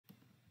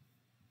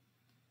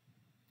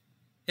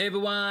Hey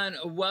everyone,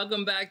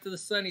 welcome back to the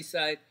sunny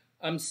side.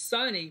 I'm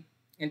Sunny,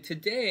 and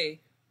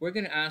today we're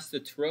going to ask the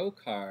tarot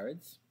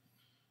cards,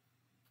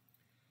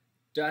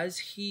 does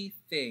he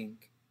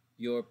think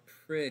you're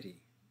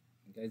pretty?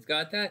 You guys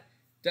got that?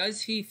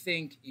 Does he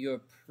think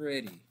you're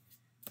pretty?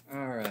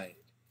 All right.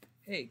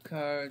 Hey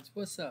cards,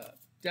 what's up?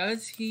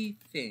 Does he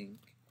think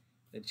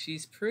that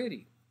she's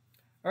pretty?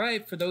 All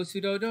right, for those who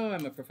don't know,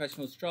 I'm a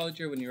professional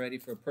astrologer. When you're ready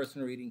for a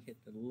personal reading, hit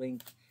the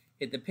link.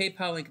 Hit the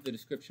PayPal link in the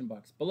description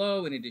box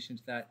below. In addition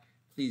to that,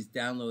 please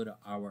download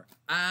our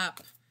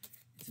app.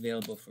 It's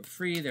available for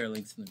free. There are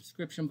links in the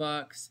description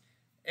box.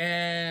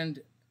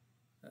 And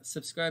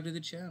subscribe to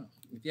the channel.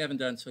 If you haven't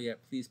done so yet,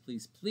 please,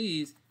 please,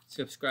 please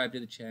subscribe to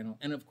the channel.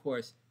 And of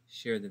course,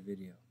 share the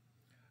video.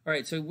 All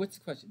right, so what's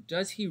the question?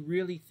 Does he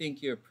really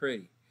think you're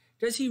pretty?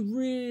 Does he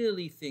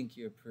really think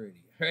you're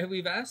pretty? All right,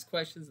 we've asked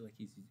questions like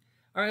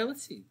all right,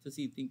 let's see. Does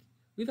he think,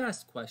 we've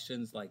asked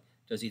questions like,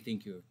 does he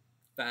think you're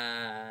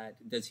fat?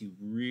 Does he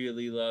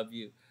really love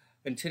you?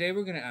 And today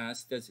we're going to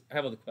ask, I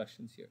have all the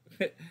questions here.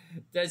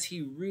 Does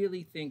he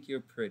really think you're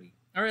pretty?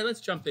 All right,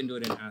 let's jump into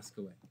it and ask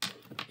away.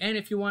 And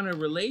if you want a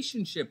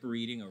relationship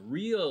reading, a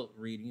real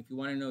reading, if you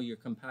want to know your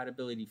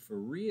compatibility for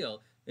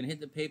real, then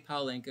hit the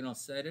PayPal link and I'll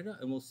set it up.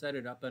 And we'll set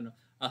it up and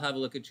I'll have a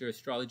look at your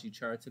astrology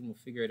charts and we'll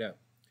figure it out.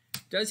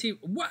 Does he?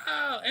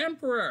 Wow,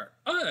 Emperor.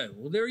 Oh,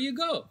 well, there you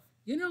go.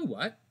 You know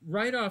what?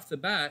 Right off the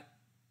bat,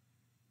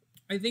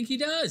 I think he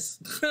does.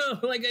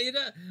 like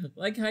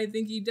I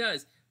think he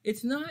does.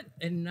 It's not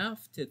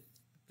enough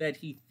that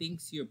he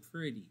thinks you're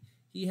pretty.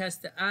 He has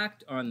to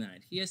act on that.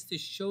 He has to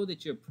show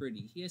that you're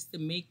pretty. He has to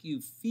make you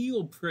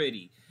feel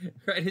pretty.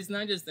 Right? It's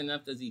not just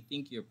enough does he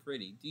think you're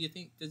pretty.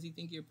 Does he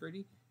think you're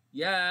pretty?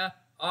 Yeah,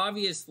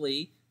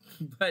 obviously,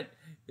 but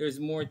there's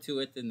more to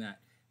it than that.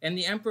 And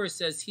the Emperor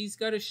says he's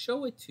got to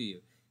show it to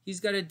you.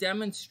 He's got to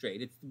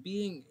demonstrate.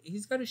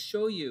 He's got to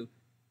show you.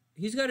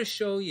 He's got to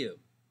show you.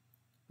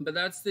 But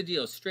that's the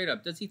deal, straight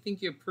up. Does he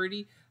think you're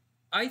pretty?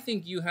 I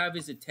think you have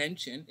his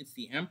attention. It's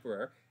the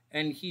Emperor.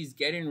 And he's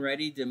getting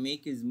ready to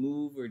make his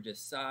move or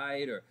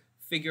decide or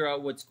figure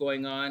out what's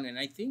going on. And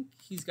I think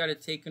he's got to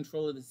take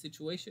control of the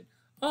situation.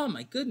 Oh,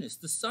 my goodness,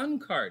 the Sun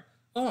card.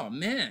 Oh,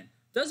 man.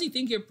 Does he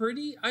think you're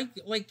pretty?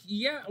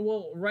 Yeah,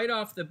 well, right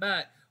off the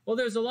bat. Well,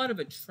 there's a lot of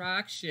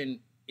attraction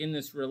in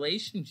this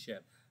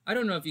relationship. I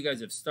don't know if you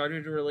guys have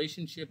started a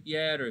relationship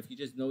yet or if you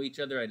just know each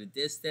other at a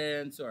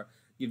distance or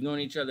you've known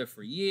each other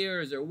for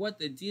years or what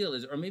the deal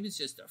is. Or maybe it's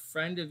just a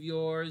friend of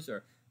yours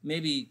or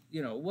maybe,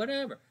 you know,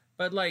 whatever.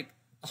 But like,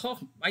 oh,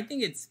 I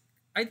think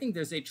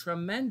there's a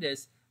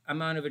tremendous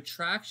amount of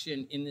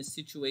attraction in this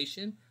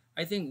situation.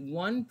 I think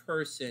one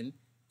person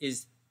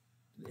it's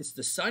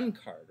the Sun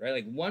card, right?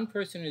 Like one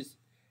person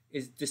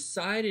is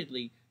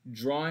decidedly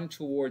drawn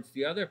towards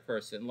the other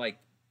person. Like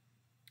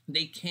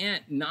they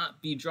can't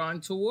not be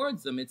drawn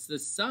towards them. It's the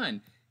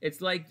Sun.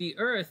 It's like the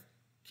Earth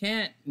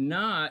can't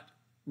not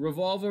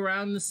revolve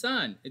around the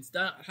Sun. It's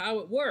not how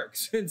it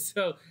works. And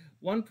so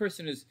one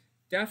person is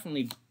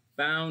definitely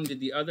bound to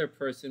the other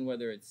person,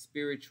 whether it's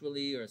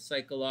spiritually or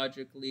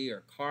psychologically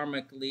or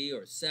karmically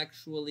or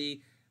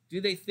sexually. Do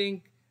they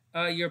think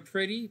you're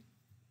pretty?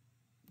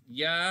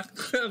 Yeah,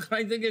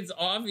 I think it's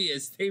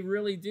obvious. They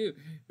really do.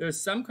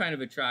 There's some kind of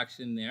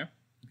attraction there.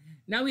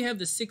 Now we have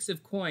the Six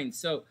of Coins.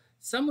 So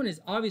someone is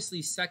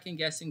obviously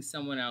second-guessing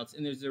someone else,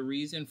 and there's a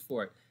reason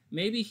for it.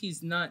 Maybe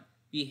he's not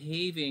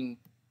behaving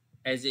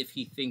as if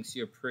he thinks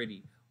you're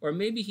pretty. Or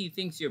maybe he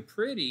thinks you're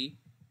pretty,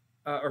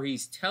 or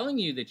he's telling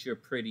you that you're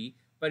pretty,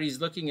 but he's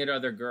looking at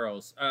other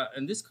girls.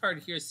 And this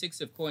card here,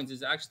 Six of Coins,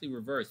 is actually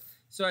reversed.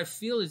 So I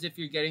feel as if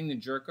you're getting the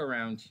jerk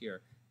around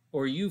here.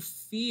 Or you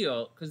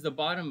feel, because the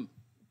bottom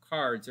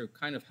cards are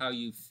kind of how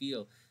you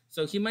feel.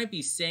 So he might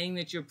be saying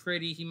that you're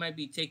pretty. He might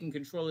be taking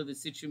control of the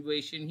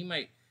situation. He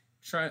might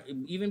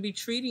even be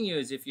treating you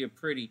as if you're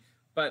pretty.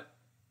 But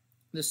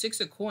the Six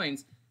of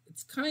Coins,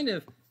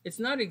 it's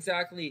not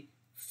exactly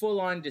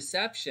full-on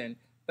deception,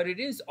 but it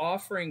is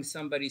offering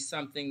somebody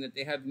something that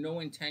they have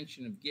no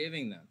intention of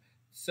giving them.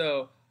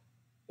 So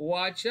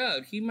watch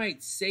out. He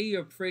might say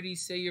you're pretty,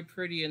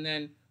 and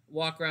then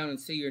walk around and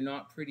say you're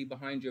not pretty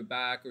behind your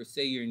back, or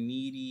say you're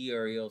needy,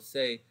 or he'll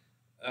say,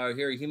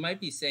 he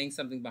might be saying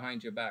something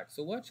behind your back.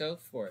 So watch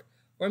out for it.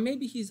 Or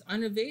maybe he's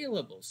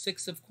unavailable,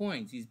 Six of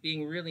Coins. He's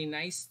being really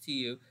nice to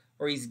you,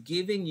 or he's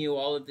giving you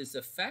all of this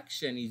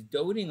affection. He's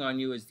doting on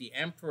you as the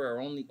Emperor.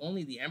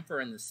 Only the Emperor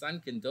and the Sun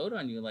can dote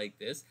on you like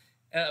this.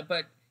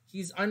 But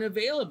he's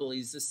unavailable.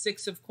 He's the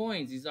Six of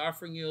Coins. He's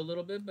offering you a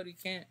little bit, but he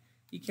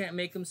can't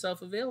make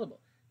himself available.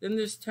 Then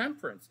there's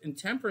Temperance, and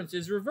Temperance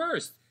is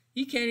reversed.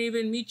 He can't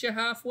even meet you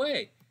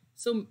halfway.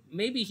 So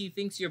maybe he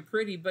thinks you're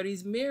pretty, but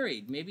he's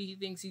married. Maybe he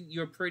thinks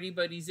you're pretty,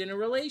 but he's in a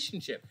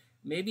relationship.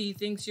 Maybe he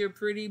thinks you're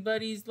pretty,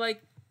 but he's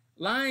like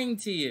lying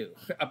to you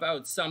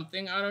about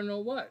something. I don't know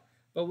what.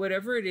 But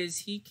whatever it is,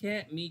 he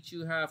can't meet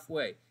you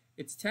halfway.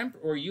 It's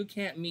or you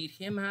can't meet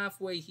him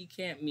halfway. He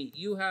can't meet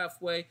you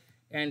halfway.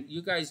 And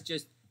you guys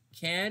just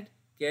can't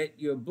get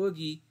your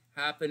boogie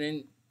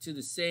happening to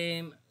the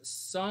same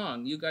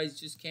song. You guys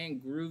just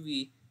can't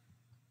groovy.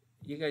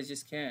 You guys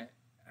just can't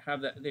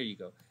have that. There you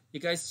go. You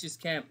guys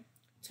just can't.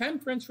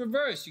 Temperance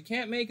reverse. You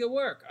can't make it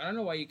work. I don't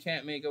know why you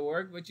can't make it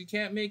work, but you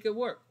can't make it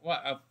work.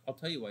 Well, I'll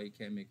tell you why you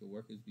can't make it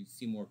work as we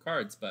see more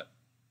cards, but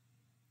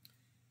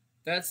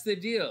that's the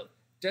deal.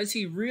 Does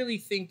he really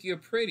think you're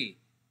pretty?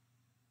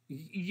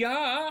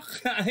 Yeah,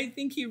 I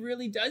think he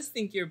really does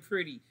think you're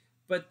pretty,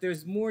 but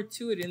there's more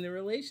to it in the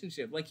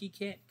relationship. Like he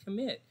can't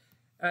commit.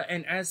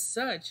 And as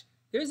such,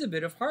 there's a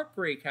bit of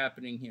heartbreak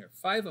happening here.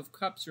 5 of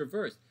Cups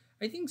reversed.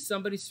 I think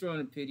somebody's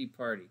throwing a pity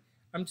party.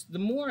 The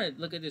more I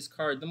look at this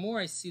card, the more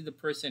I see the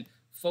person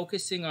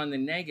focusing on the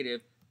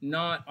negative,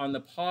 not on the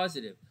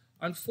positive.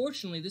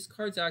 Unfortunately, this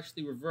card's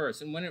actually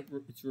reversed. And when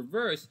it's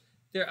reversed,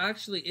 there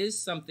actually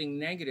is something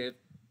negative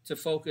to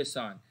focus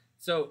on.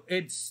 So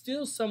it's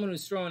still someone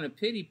who's throwing a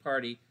pity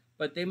party,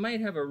 but they might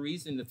have a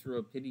reason to throw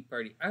a pity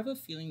party. I have a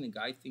feeling the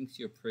guy thinks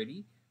you're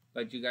pretty,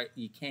 but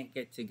you can't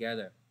get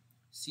together.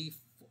 See,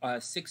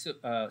 6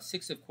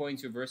 of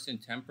Coins reversed in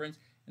Temperance,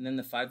 and then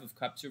the 5 of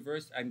Cups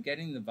reversed. I'm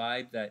getting the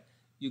vibe that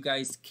you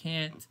guys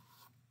can't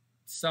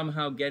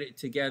somehow get it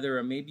together,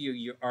 or maybe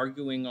you're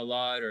arguing a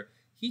lot, or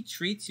he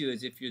treats you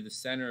as if you're the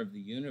center of the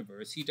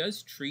universe. He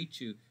does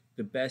treat you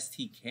the best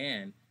he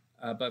can,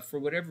 but for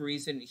whatever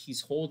reason,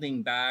 he's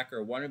holding back,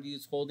 or one of you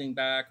is holding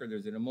back, or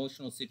there's an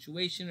emotional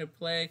situation at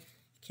play.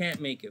 You can't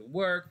make it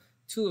work.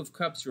 2 of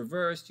Cups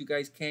reversed. You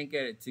guys can't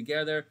get it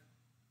together.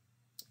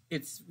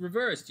 It's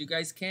reversed. You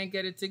guys can't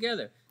get it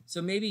together.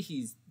 So maybe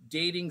he's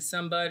dating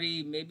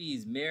somebody. Maybe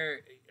he's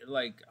married.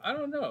 Like, I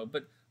don't know,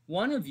 but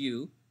one of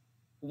you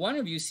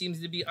seems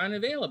to be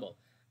unavailable.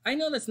 I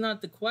know that's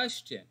not the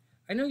question.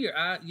 I know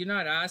you're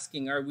not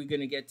asking, are we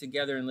going to get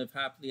together and live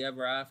happily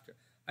ever after?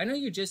 I know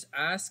you're just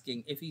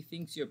asking if he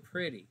thinks you're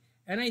pretty.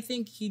 And I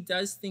think he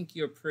does think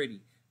you're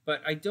pretty,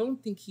 but I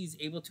don't think he's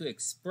able to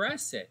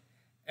express it.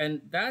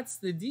 And that's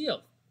the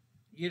deal.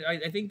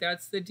 I think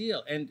that's the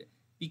deal. And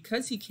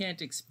because he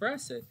can't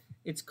express it,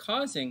 it's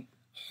causing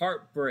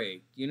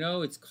heartbreak.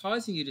 It's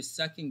causing you to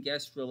second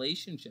guess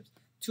relationships.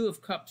 2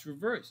 of Cups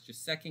reversed,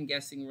 just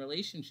second-guessing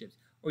relationships,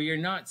 or you're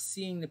not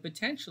seeing the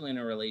potential in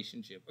a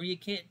relationship, or you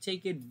can't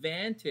take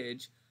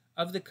advantage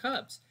of the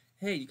Cups.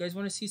 Hey, you guys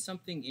want to see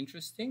something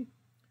interesting?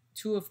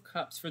 2 of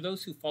Cups, for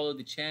those who follow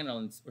the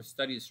channel or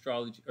study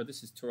astrology, or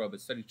this is Tarot, but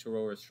study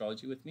Tarot or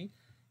astrology with me.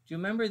 Do you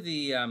remember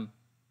the,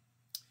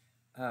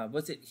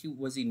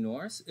 was he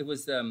Norse? It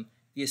was the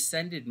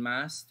Ascended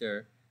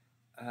Master.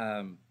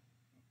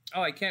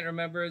 I can't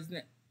remember his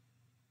name.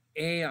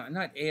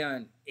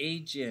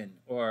 Aegon,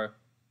 or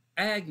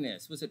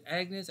Agnes. Was it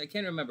Agnes? I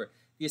can't remember.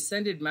 The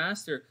Ascended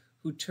Master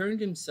who turned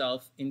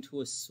himself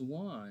into a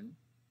swan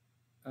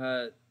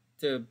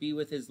to be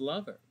with his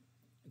lover.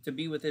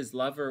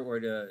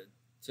 Or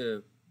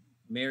to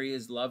marry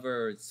his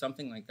lover or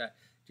something like that.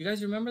 Do you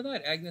guys remember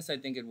that? Agnes, I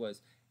think it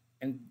was.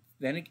 And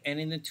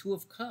in the 2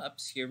 of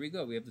Cups, here we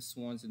go. We have the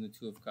swans in the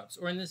 2 of Cups,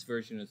 or in this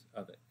version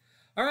of it.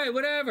 All right,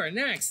 whatever.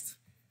 Next.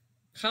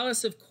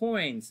 Palace of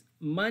Coins.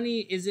 Money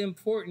is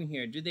important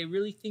here. Do they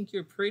really think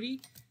you're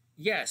pretty?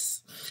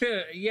 Yes.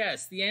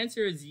 Yes. The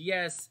answer is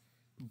yes,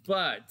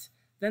 but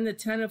then the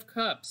 10 of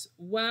Cups.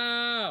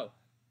 Wow.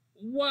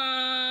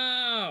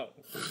 Wow.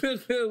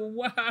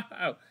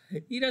 Wow.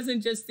 He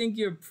doesn't just think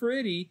you're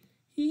pretty.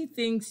 He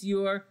thinks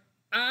you're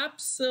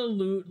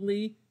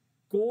absolutely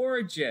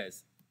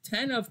gorgeous.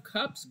 10 of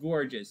Cups,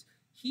 gorgeous.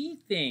 He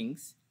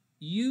thinks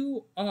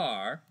you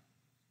are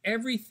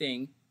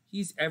everything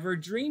he's ever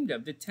dreamed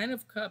of. The 10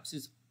 of Cups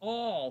is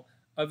all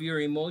of your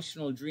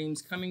emotional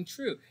dreams coming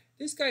true.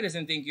 This guy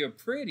doesn't think you're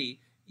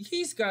pretty.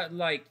 He's got,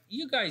 like,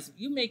 you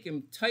make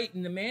him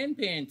tighten the man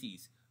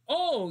panties.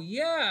 Oh,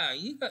 yeah,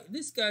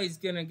 this guy's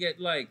gonna get,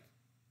 like,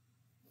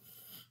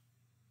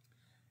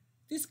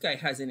 this guy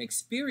has an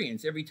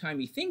experience every time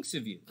he thinks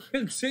of you.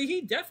 So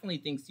he definitely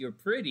thinks you're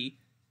pretty,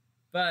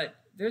 but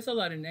there's a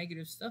lot of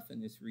negative stuff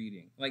in this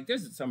reading. Like,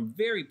 there's some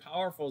very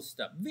powerful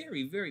stuff,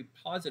 very, very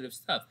positive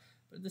stuff.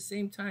 But at the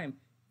same time,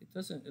 it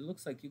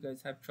looks like you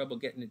guys have trouble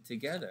getting it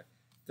together.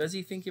 Does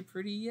he think you're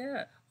pretty?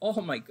 Yeah.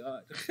 Oh my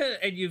God.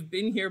 And you've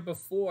been here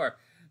before.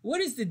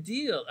 What is the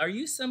deal? Are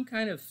you some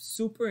kind of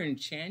super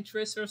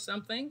enchantress or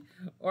something?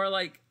 Or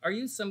like, are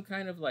you some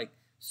kind of like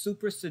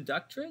super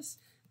seductress?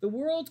 The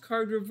World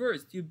card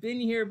reversed. You've been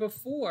here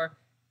before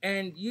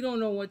and you don't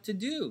know what to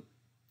do.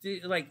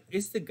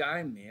 Is the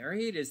guy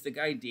married? Is the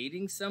guy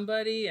dating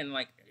somebody? And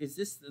like, is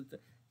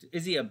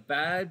he a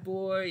bad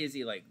boy? Is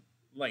he like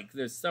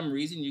there's some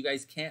reason you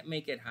guys can't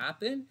make it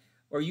happen?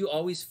 Or are you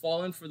always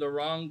falling for the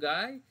wrong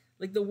guy?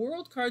 Like, the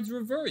World card's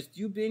reversed.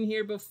 You've been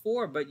here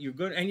before, but you're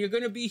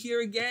gonna be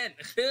here again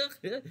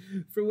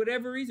for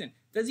whatever reason.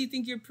 Does he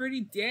think you're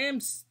pretty? Damn,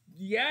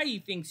 yeah, he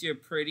thinks you're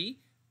pretty,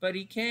 but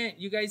he can't.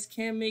 You guys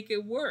can't make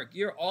it work.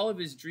 You're all of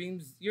his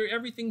dreams. You're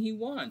everything he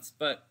wants,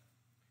 but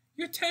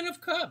you're 10 of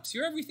Cups.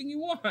 You're everything he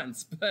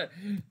wants, but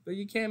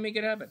you can't make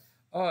it happen.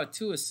 Oh,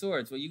 2 of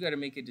Swords. Well, you got to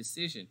make a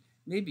decision.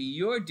 Maybe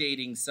you're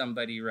dating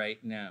somebody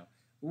right now.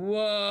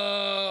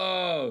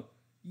 Whoa.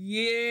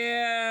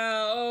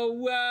 Yeah. Oh,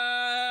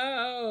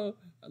 wow.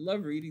 I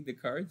love reading the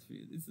cards for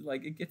you. This is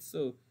like, it gets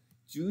so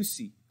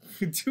juicy.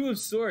 2 of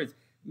Swords.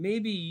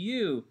 maybe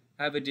you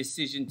have a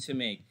decision to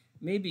make.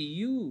 Maybe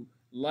you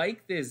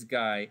like this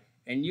guy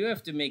and you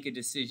have to make a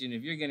decision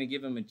if you're going to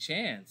give him a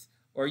chance,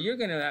 or you're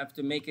going to have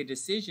to make a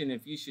decision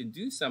if you should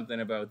do something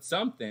about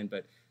something.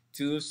 But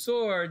Two of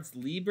Swords,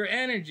 Libra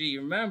energy.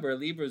 Remember,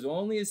 Libra's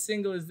only as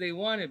single as they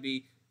want to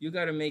be. You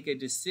got to make a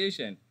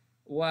decision.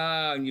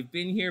 Wow, and you've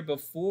been here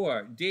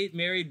before. Date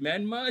married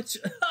men much?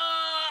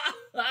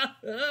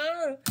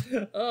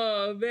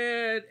 Oh,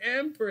 man.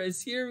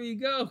 Empress, here we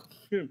go.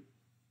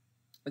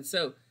 And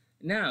so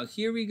now,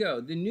 here we go.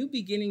 The new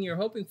beginning you're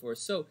hoping for.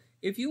 So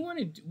if you want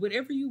to do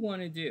whatever you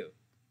want to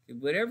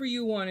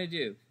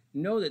do,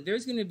 know that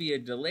there's going to be a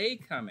delay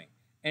coming.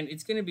 And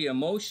it's going to be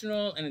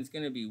emotional, and it's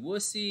going to be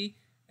wussy.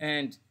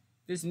 And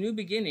this new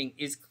beginning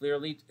is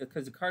clearly,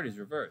 because the card is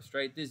reversed,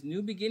 right? This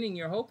new beginning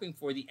you're hoping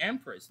for, the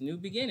Empress, new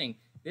beginning,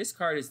 this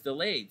card is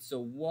delayed. So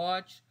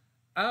watch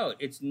out.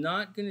 It's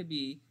not going to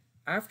be,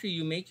 after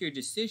you make your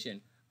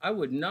decision, I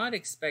would not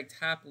expect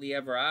happily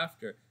ever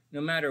after, no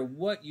matter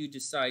what you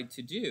decide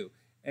to do.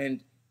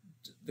 And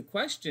the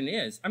question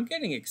is, I'm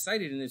getting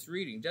excited in this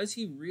reading. Does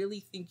he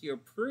really think you're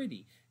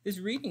pretty? This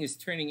reading is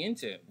turning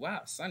into,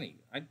 wow, Sunny,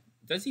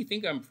 does he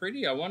think I'm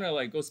pretty? I want to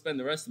like go spend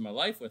the rest of my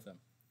life with him.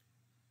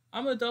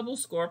 I'm a double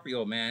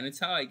Scorpio, man. It's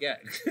how I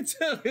get. It's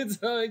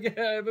how I get.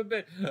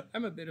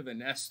 I'm a bit of a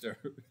nester.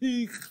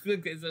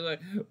 Okay, so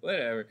like,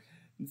 whatever.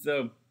 And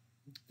so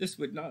this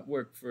would not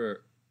work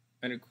for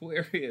an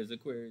Aquarius.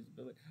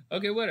 But like,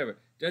 okay, whatever.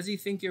 Does he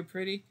think you're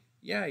pretty?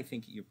 Yeah, he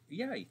thinks you're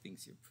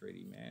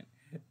pretty, man.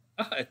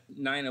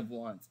 9 of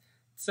Wands.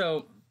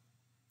 So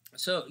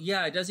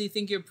yeah, does he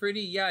think you're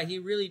pretty? Yeah, he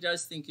really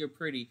does think you're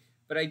pretty.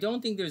 But I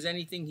don't think there's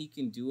anything he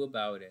can do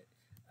about it.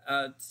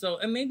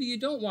 And maybe you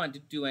don't want to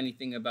do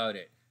anything about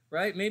it,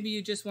 right? Maybe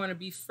you just want to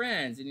be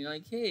friends, and you're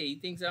like, hey, he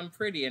thinks I'm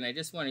pretty, and I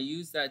just want to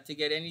use that to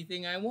get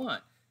anything I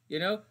want. You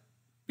know,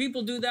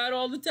 people do that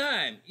all the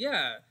time.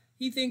 Yeah,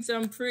 he thinks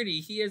I'm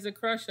pretty. He has a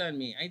crush on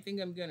me. I think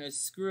I'm gonna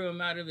screw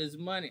him out of his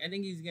money. I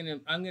think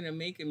I'm gonna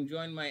make him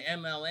join my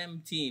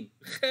MLM team.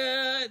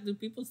 Do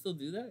people still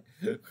do that?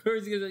 Of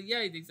course, he's like,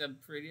 yeah, he thinks I'm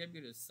pretty. I'm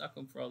gonna suck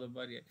him for all the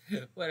money.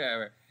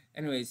 Whatever.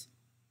 Anyways.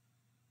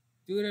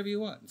 Do whatever you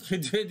want.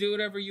 Do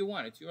whatever you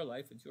want. It's your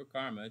life. It's your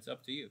karma. It's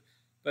up to you.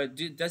 But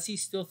does he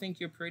still think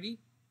you're pretty?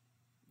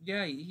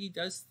 Yeah, he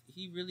does.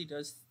 He really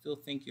does still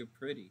think you're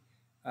pretty.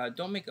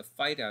 Don't make a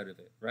fight out of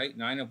it, right?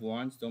 9 of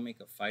Wands, don't make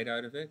a fight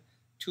out of it.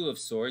 2 of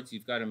Swords,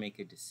 you've got to make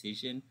a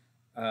decision.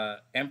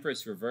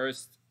 Empress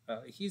reversed,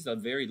 he's a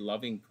very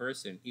loving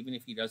person, even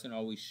if he doesn't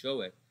always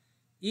show it.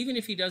 Even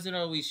if he doesn't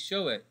always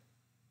show it,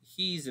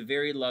 he's a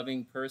very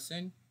loving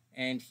person,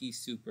 and he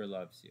super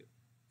loves you.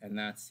 And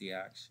that's the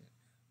action.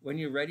 When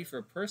you're ready for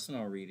a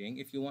personal reading,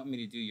 if you want me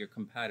to do your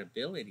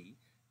compatibility,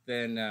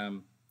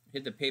 then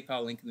hit the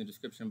PayPal link in the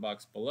description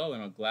box below,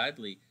 and I'll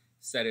gladly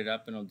set it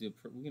up, and I'll do,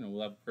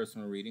 we'll have a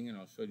personal reading, and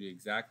I'll show you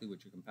exactly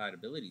what your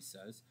compatibility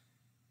says.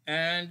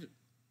 And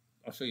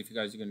I'll show you if you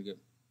guys are going to get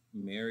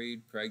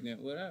married,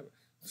 pregnant, whatever.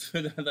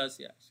 So that's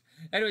the action.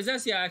 Anyways,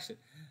 that's the action.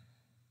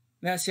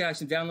 That's the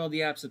action. Download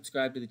the app,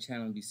 subscribe to the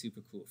channel, and be super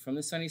cool. From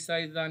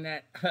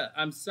TheSunnySide.net,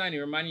 I'm Sunny,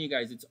 reminding you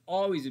guys it's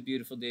always a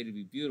beautiful day to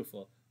be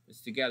beautiful. It's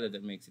together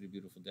that makes it a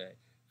beautiful day.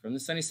 From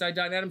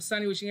TheSunnySide.net, I'm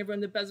Sunny, wishing everyone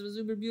the best of a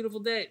super beautiful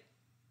day.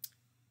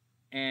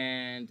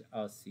 And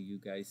I'll see you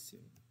guys soon.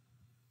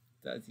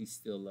 Does he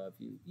still love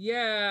you?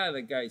 Yeah,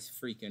 the guy's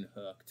freaking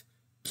hooked.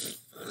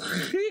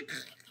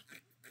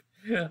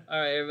 All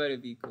right, everybody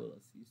be cool.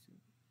 I'll see you soon.